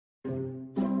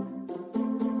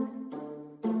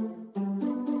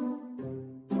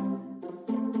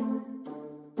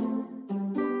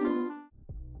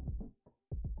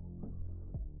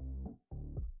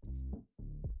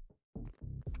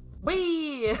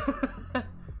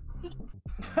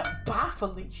Bye,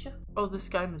 Felicia. Oh, this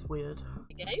game is weird.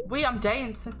 Game? I'm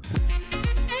dancing.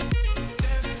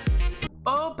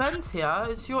 Oh, Ben's here.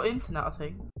 It's your internet, I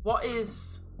think. What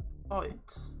is... Oh,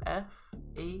 it's F,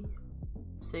 E,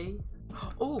 C.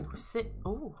 Oh, sit.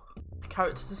 Oh. The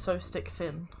characters are so stick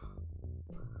thin.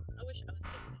 I wish I was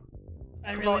thinking.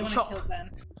 I really want to kill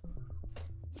Ben.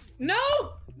 No!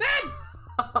 Ben!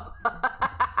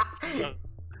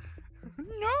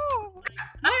 No!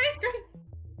 My ice cream!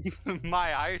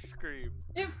 My ice cream.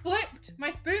 It flipped!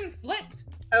 My spoon flipped!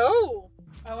 Oh!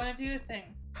 I want to do a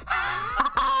thing.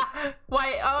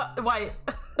 Wait, wait.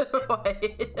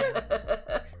 Wait.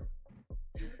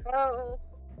 Oh.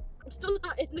 I'm still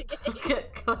not in the game.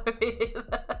 Get Chloe.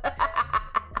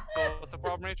 So what's the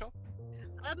problem, Rachel?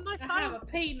 My I phone have a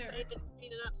penis. it's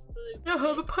been an absolute... You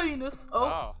have a penis.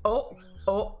 Oh. Oh.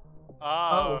 Oh.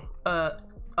 Oh.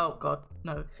 Oh god,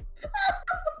 no.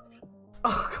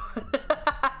 Oh god.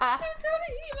 I'm trying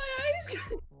to eat my ice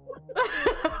cream.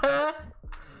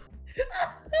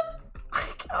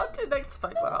 I didn't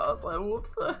expect that. I was like,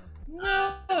 whoops.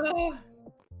 No. No.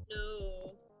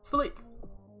 Splits.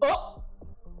 Oh!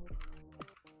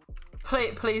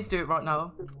 Please do it right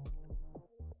now.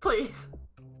 Please.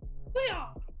 Yeah.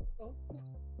 Oh.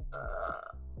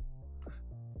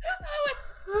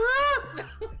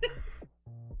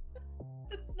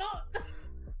 It's not.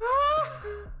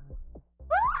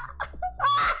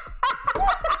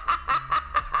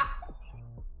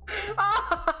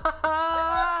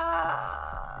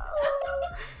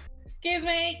 Excuse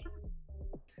me.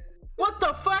 What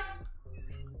the fuck?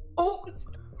 Oh.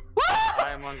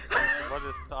 I'm uncomfortable. What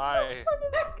is I?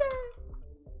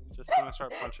 Just gonna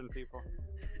start punching people.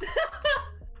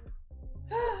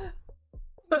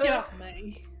 Get off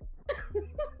me.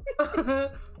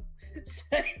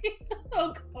 Say,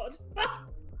 oh god.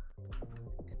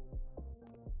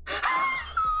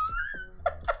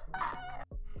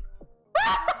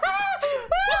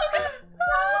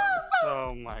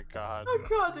 Oh my god. I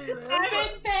can't do this. I'm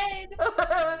in bed.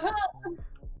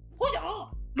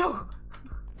 No.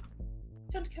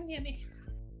 Don't come near me.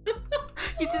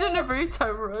 You did a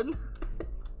Naruto run.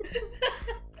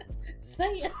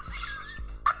 Say it.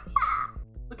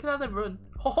 Look at how they run.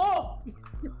 Ho ho!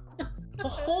 Ho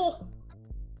ho!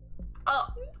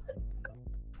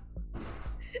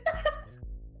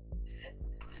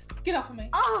 Get off of me.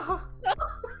 Oh.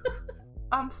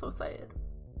 I'm so sad.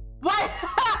 What?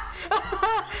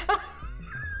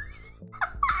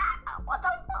 What the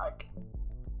fuck?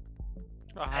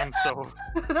 I'm scared.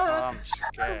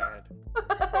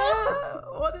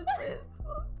 What is this?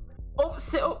 Oh,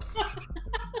 sit-ups.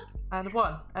 And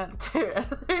 1, and 2, and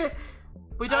 3.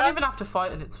 We don't even have to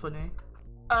fight and it's funny.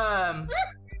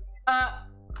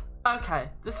 Okay.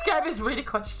 This game is really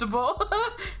questionable.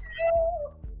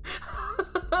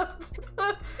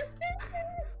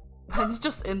 Ben's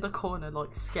just in the corner,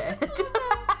 like, scared.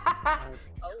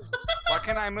 Why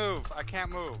can't I move? I can't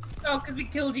move. Oh, because we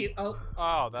killed you. Oh.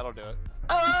 Oh, that'll do it.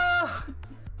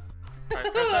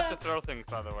 Alright, press F to throw things,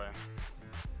 by the way.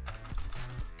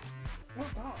 Oh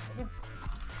god.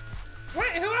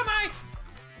 Wait, who am I?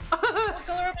 What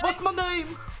color am I? What's my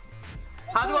name?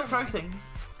 How do I throw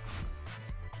things?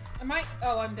 Am I?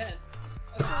 Oh, I'm dead.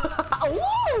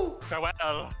 Ooh!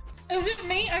 Farewell. Is it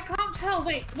me? I can't tell.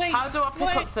 Wait. How do I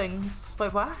pick up things?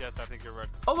 Wait, what? Yes, I think you're right.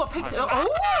 Oh, I picked it up.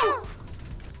 Oh!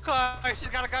 Chloe, she's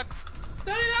got a gun.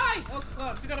 So did I! Oh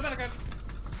god, we got a better gun.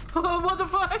 What the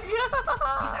fuck?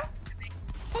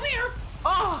 Come here!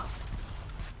 Oh!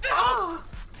 Oh!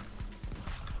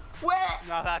 Where?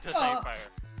 No, that's a safe fire.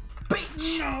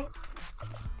 Bitch! No.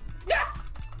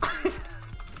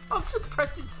 I'm just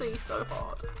pressing C so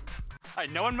hard.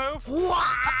 Alright, no one move. Wah!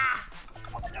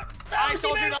 I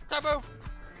told you not to move.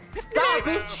 Die,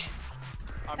 bitch!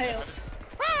 I'm Hail. dead.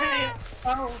 Hey.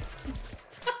 Oh.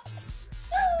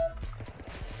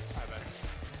 Hi, Ben.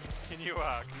 Can you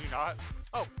not?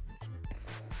 Oh.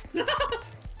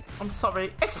 I'm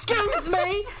sorry. Excuse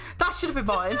me! That should have been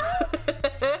mine.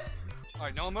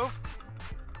 Alright, no one move.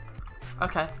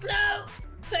 Okay. No!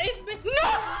 Save me!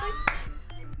 No!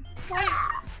 Wait.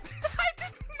 I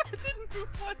didn't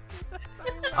move one.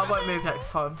 I won't move next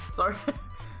time. Sorry.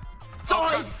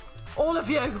 Die! All of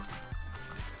you!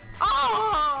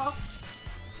 Ah!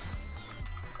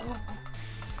 Oh.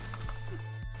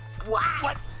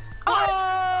 What?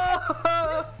 Oh!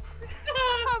 How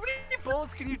many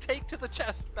bullets can you take to the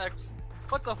chest, Bex?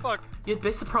 What the fuck? You'd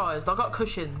be surprised. I got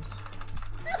cushions.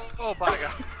 Oh my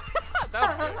god.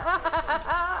 That's good.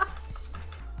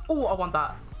 Oh, I want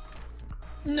that.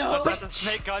 No! That's a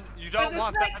snake gun. You don't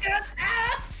want that.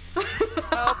 Ah!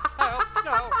 Help, help,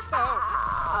 no, no.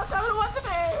 I don't know what to do.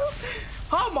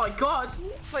 Oh my god!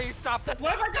 Please stop that.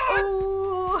 Where am I going?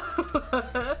 Ooh.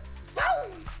 No!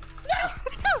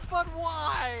 But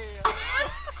why?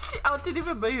 Shit, I didn't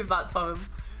even move that time.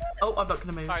 Oh, I'm not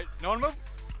gonna move. Alright, no one move.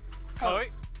 Oh, wait.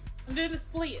 I'm doing the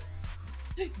splits.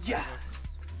 Yes!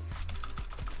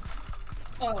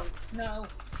 Oh, no.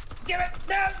 Give it!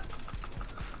 No!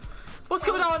 What's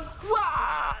going on?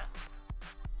 Wah!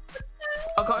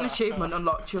 I got an achievement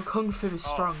unlocked. Your kung fu is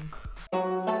strong.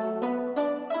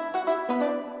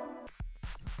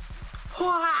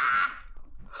 Wah!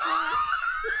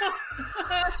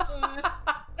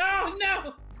 Oh,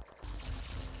 no!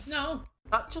 No.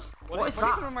 That just. What is even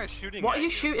that? am I shooting What at are you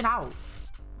shooting out?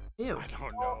 Ew. I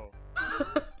don't know.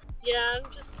 Yeah, I'm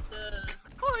just,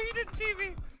 Oh, you didn't see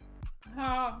me.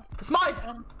 Oh. It's mine!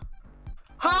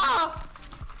 Ha!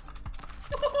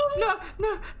 No, no,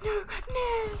 no, no!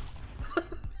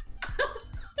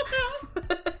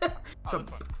 Oh, that's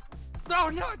fine. No,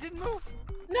 no, it didn't move.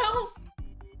 No!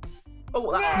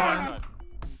 Oh, that's mine.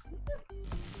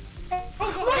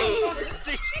 Wait!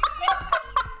 See?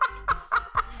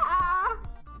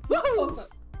 Oh,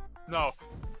 No.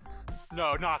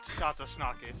 No, not the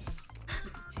Snockies.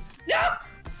 no!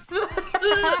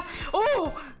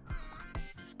 Oh!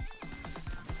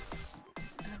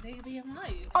 How do you be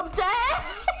alive? I'm dead!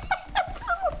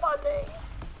 Somebody!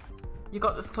 You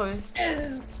got this, Chloe.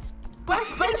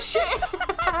 Where's shit?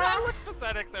 That looked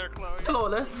pathetic there, Chloe.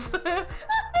 Flawless.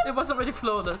 It wasn't really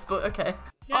flawless, but okay.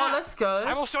 Yeah. Oh, let's go.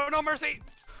 I will show no mercy.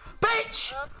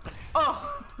 Bitch!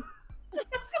 Oh!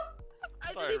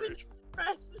 I Sorry, didn't even Rachel.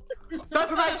 press. Go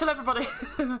for Rachel, everybody.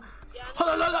 Yeah.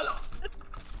 Hold on, no.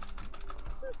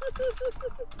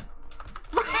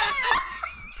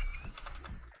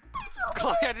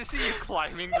 Chloe, I just see you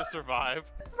climbing to survive.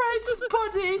 Rachel's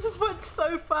body just went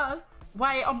so fast.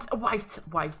 Wait, wait.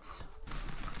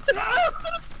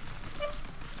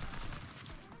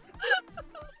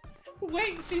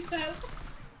 Wait, she says.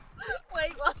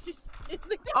 Wait, while she's in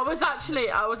the I was actually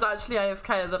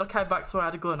AFK and then I came back so I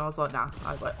had a gun. I was like, nah.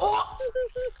 I went, oh!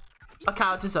 Okay,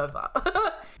 I deserve that.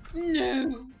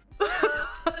 No.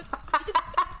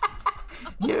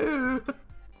 No!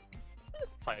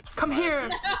 Fight. Come here,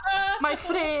 my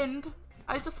friend.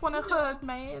 I just want to hug,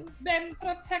 man. Ben,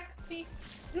 protect me.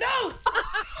 No!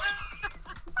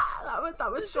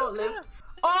 That was short-lived.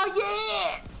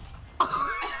 Oh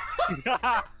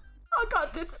yeah! I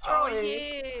got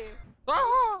destroyed.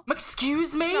 Oh,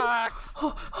 Excuse me? Knock.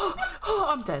 Oh,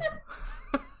 I'm dead.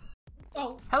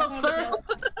 Oh. Hello, I'm sir. on the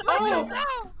Oh! hill.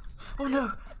 Oh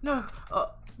no, no.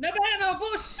 No, no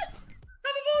bush.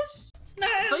 Have a bush. No.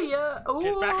 See ya. Ooh.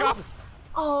 Get back up.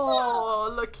 Oh,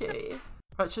 looky.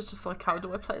 Rachel's just like, how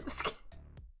do I play this game?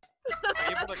 Are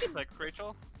you able to click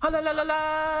Rachel? Ha la la la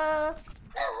la.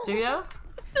 Do ya?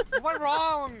 What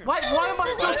wrong? Wait, why am I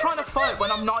still trying to fight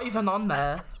when I'm not even on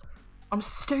there? I'm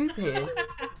stupid.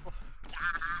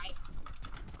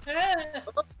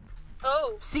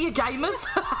 Oh. See you, gamers.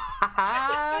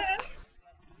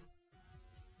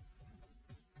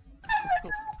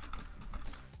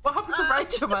 What happened to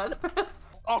Rachel, man?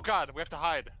 Oh god, we have to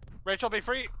hide. Rachel, be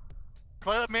free.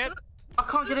 Chloe, let me in. I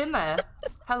can't get in there.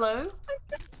 Hello?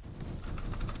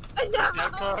 No. Yeah,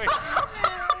 Chloe.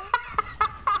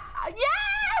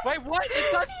 Yes! Wait, what?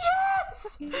 It does-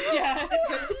 Yes! Yeah.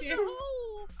 It's you.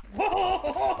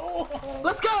 Whoa.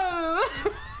 Let's go!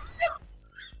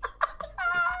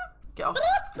 Get off.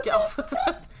 Get off.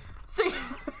 See?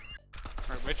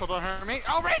 Alright, Rachel, don't hurt me.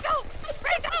 Oh, Rachel!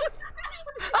 Rachel!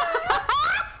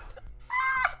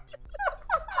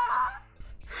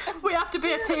 We have to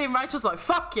be a team. Rachel's like,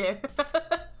 fuck you.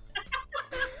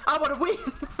 I want to win. I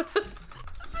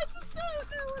just don't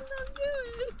know what I'm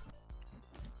doing.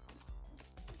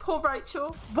 Poor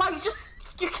Rachel. Wow,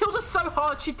 you killed her so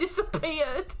hard she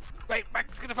disappeared. Wait,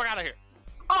 get the fuck out of here.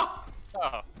 Oh!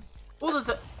 Oh. What is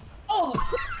it? Oh.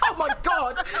 Oh my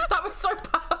god! That was so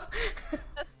bad.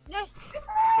 A snake. The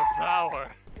power.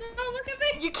 No, look at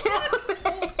me. You killed me.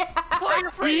 Chloe,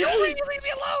 you're free. You leave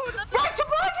me alone. Rachel,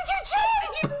 why did you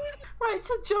jump?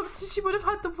 Rachel jumped and she would have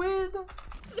had the win.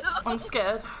 No. I'm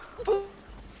scared.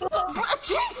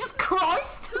 Jesus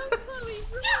Christ! Chloe,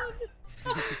 run.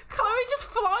 Chloe just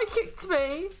fly kicked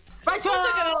me. Rachel!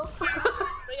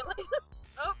 Really?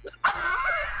 Oh.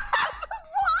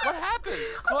 What happened?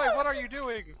 Chloe, what are you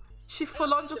doing? She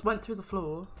full on just went through the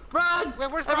floor. Run!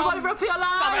 Wait, where's Everybody Rob? run for your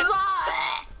Stop lives!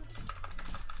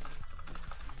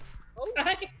 Oh,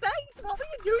 thanks. What were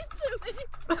you doing to me?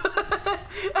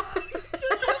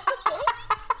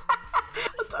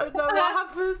 I don't know what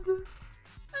happened.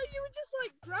 You were just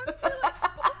like grabbing me like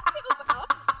forcing it off.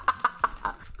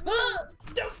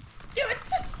 Don't do it.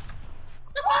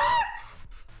 What?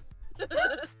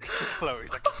 Chloe's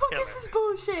like, What the fuck kill is him. this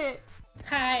bullshit?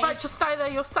 Hi. Right, just stay there,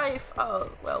 you're safe. Oh,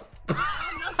 well.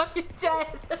 You're dead.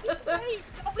 Hey,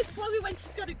 not with Chloe when she's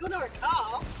got a gun or a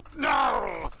car.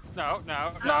 No! No,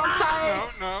 no, no. No, I'm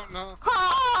safe. No, no, no.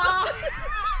 Ah!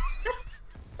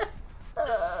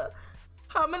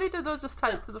 How many did I just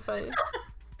take to the face?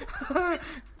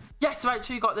 Yes,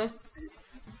 Rachel, you got this.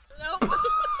 No.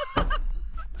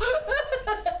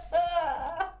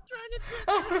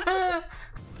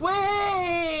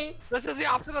 Wait! This is the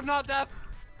opposite of not death.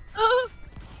 Oh.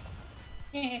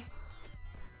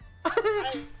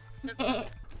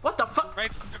 What the fuck?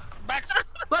 Right, back.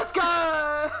 Let's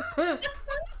go!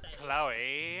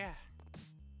 Chloe.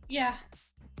 Yeah.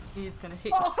 He's gonna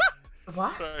hit. Oh,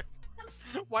 What? Sorry.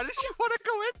 Why did you want to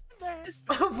go in there?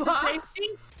 What? safety.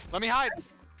 Let me hide.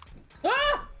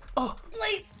 Ah! Oh.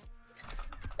 Please.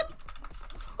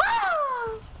 Ah!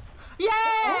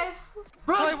 Yes!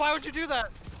 Chloe, Run! why would you do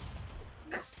that?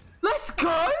 Let's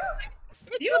go!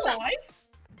 You alive?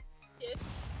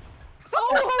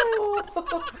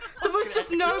 Oh! There was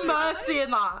just no mercy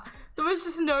in that. There was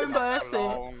just no mercy.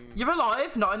 Long. You're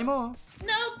alive? Not anymore.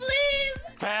 No, please.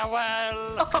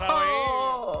 Farewell, Chloe.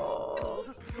 Oh!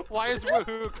 Why is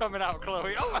woohoo coming out,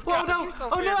 Chloe? Oh my Oh god, no! you're so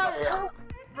Oh beautiful. no!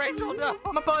 Rachel, no.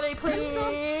 My body, please!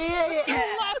 Yeah.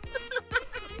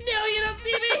 No, you don't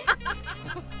see me.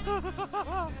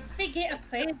 Let me get a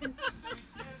present.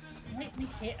 Let me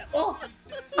get a... Oh!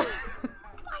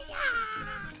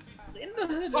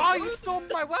 Oh, you stole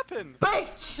my weapon.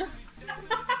 Bitch!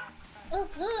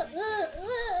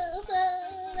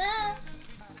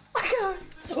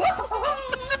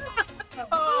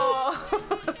 Oh!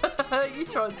 You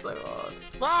tried so hard.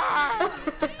 Ah!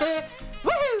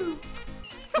 Woo!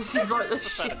 This is like the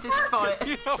shittest fight.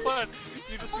 You know what?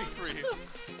 You just be free.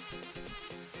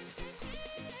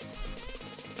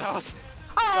 That was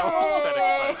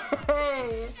pathetic.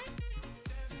 Hey!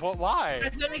 What? Why? I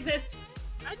don't exist.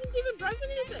 I didn't even press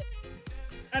anything.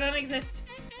 I don't exist.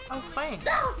 Oh, thanks.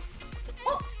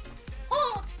 Hot!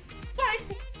 Hot!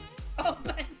 Spicy! Oh,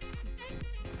 man.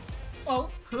 Oh.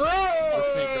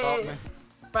 The snake about me.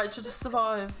 Rachel, just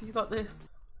survive. You got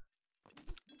this.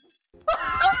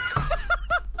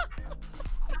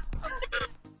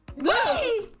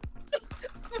 Wait!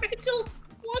 Rachel,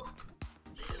 what?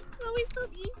 Chloe, stop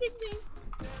eating me.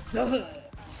 No!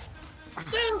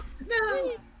 No!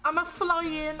 No! I'm a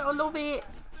flying. I love it.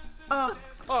 Oh,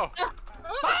 Oh.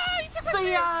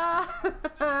 see ya!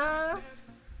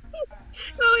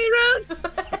 Chloe, run!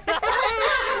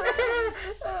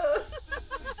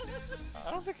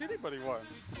 I don't think anybody won.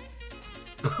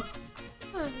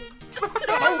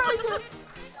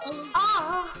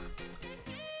 Ah!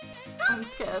 I'm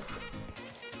scared.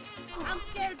 I'm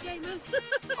scared, gamers.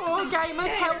 Oh,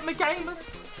 gamers, help me,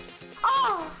 gamers!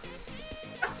 Ah!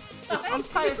 I'm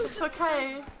safe, it's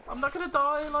okay. I'm not gonna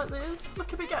die like this.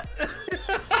 Look at me get.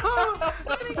 Oh.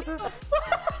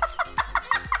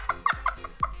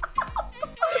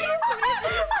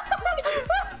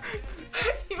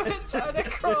 You were trying to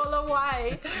crawl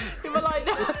away. You were like,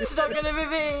 no, it's not gonna be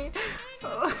me.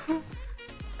 I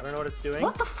don't know what it's doing,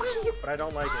 What the fuck are you? but I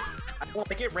don't like it. I don't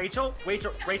like it. Rachel,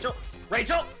 Rachel, Rachel,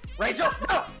 Rachel, Rachel,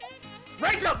 no!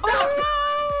 Rachel, no!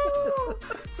 Oh, no!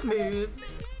 Smooth.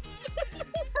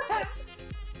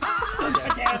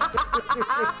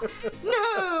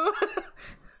 No!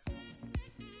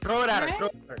 Throw it at her. Throw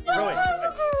it at her. Throw What it. did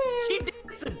you do? She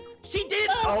dances. She did.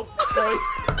 Oh, Chloe.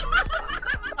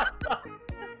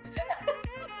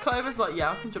 Clover's like,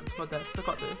 yeah, I can jump to my desk. I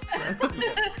got this. Yeah.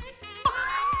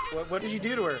 What did you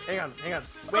do to her? Hang on, hang on.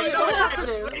 Wait, no, what's wait,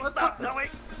 happening? wait, What's stop. happening? No, wait.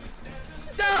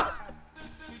 No!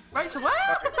 Rachel,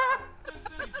 what?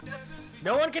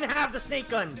 No one can have the snake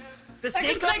guns. The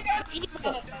snake guns are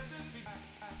evil.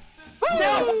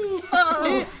 No!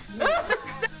 Oh.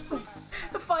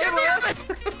 The fireworks!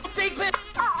 Snake pit.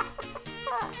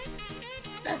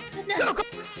 Go, go,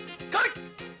 go.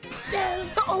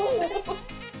 Oh!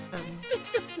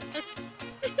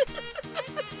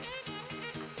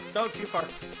 No, too far.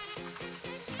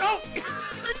 Go.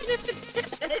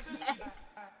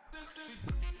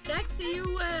 Dex, are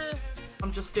you,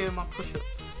 I'm just doing my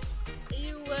push-ups.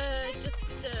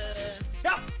 just,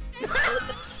 No.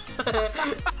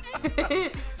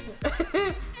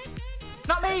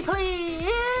 Not me, please!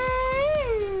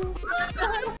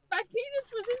 my penis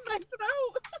was in my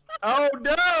throat. Oh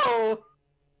no.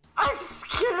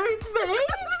 Excuse me?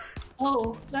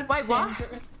 Oh, that's Wait, what?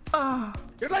 dangerous. Oh.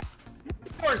 You're like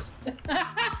horse. Max,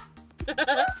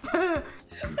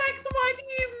 why do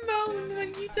you moan when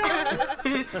you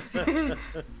die?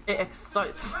 It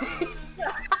excites me.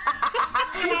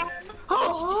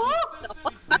 Oh!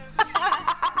 My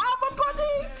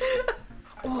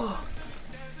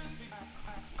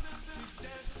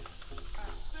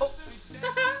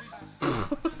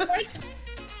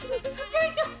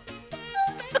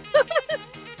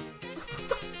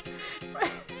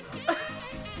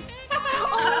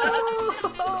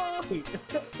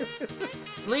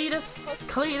Lead us,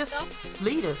 Cletus.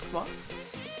 Lead us, what?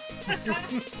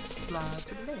 Slide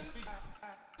to the left.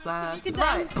 Slide to the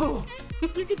right. Boom. You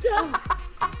can do.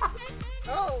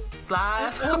 Oh.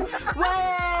 Slide.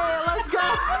 Way, let's go.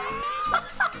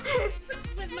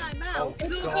 With my Oh mouth.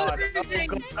 god. Oh god.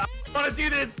 I want to do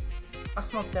this. I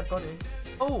smell dead body.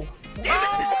 Oh. Damn it.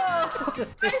 I thought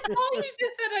you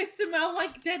just said I smell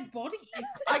like dead bodies.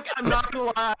 I'm not gonna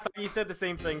lie. I thought you said the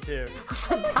same thing too. I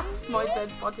said that's my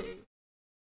dead body.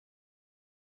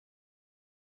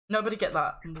 Nobody get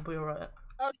that, and we'll be alright.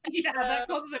 Okay. Yeah, that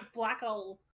causes a black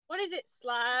hole. What is it?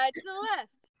 Slide to the left.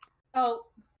 Oh.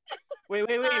 Wait.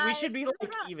 We should be like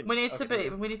even. We need to Okay.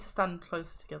 be. We need to stand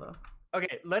closer together.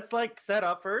 Okay, let's like set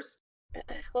up first.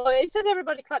 Well, it says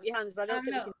everybody clap your hands, but I don't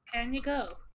think we Hello, can you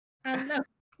go? Hello. can.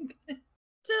 To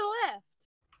the left.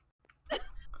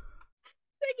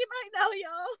 Take it back now,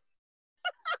 y'all.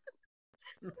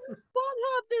 One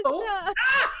hop this Oh. time.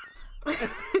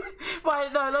 Wait,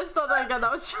 no, let's start that again.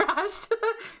 That was trash. To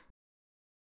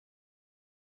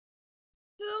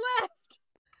the left.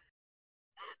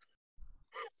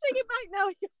 Take it back now,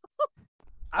 y'all.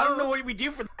 I don't know what we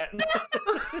do for that. We can't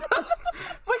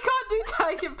do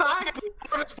take it back.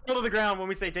 We'll just fall to the ground when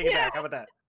we say take it back. How about that?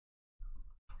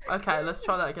 Okay, let's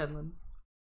try that again then.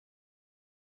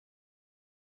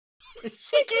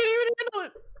 She can't even handle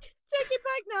it. Take it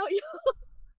back now, y'all.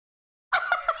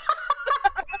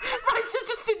 Rachel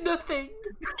just did nothing.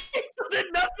 Rachel did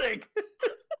nothing.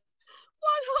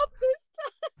 One hop this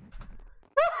time.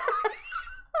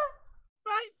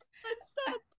 Right, let's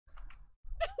stop.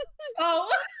 Oh.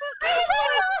 Can't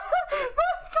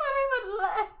even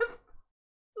left.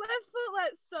 Left foot,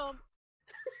 let's stomp.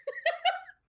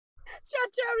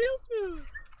 Cha-cha real smooth.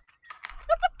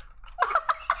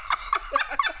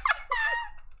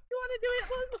 You want to do it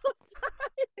one more time?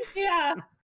 Yeah.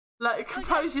 Like,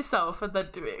 compose yourself and then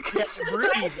do it. 'Cause Yeah,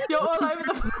 breathe. you're all over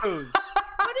the Smooth.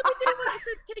 Why did we do when it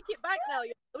says take it back now?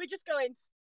 Are we just going?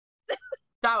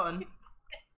 down.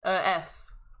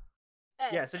 S.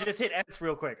 Yeah, so just hit S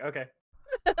real quick. Okay.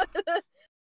 To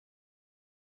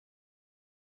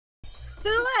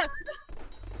the left.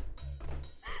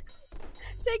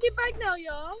 Take it back now,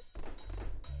 y'all.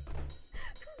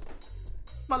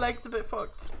 My leg's a bit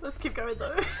fucked. Let's keep going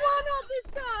though. One hop this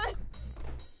time.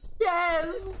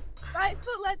 Yes. Right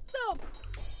foot, let's stomp.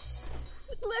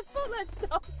 Left foot, let's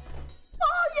stomp.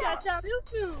 Oh yeah. Cha-cha real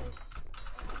smooth.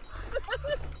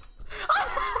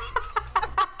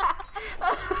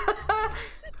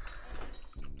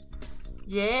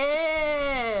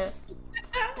 Yeah.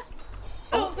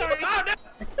 Oh, sorry. Oh no!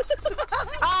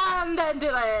 And then do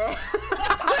it.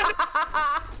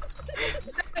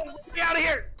 Get out of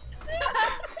here!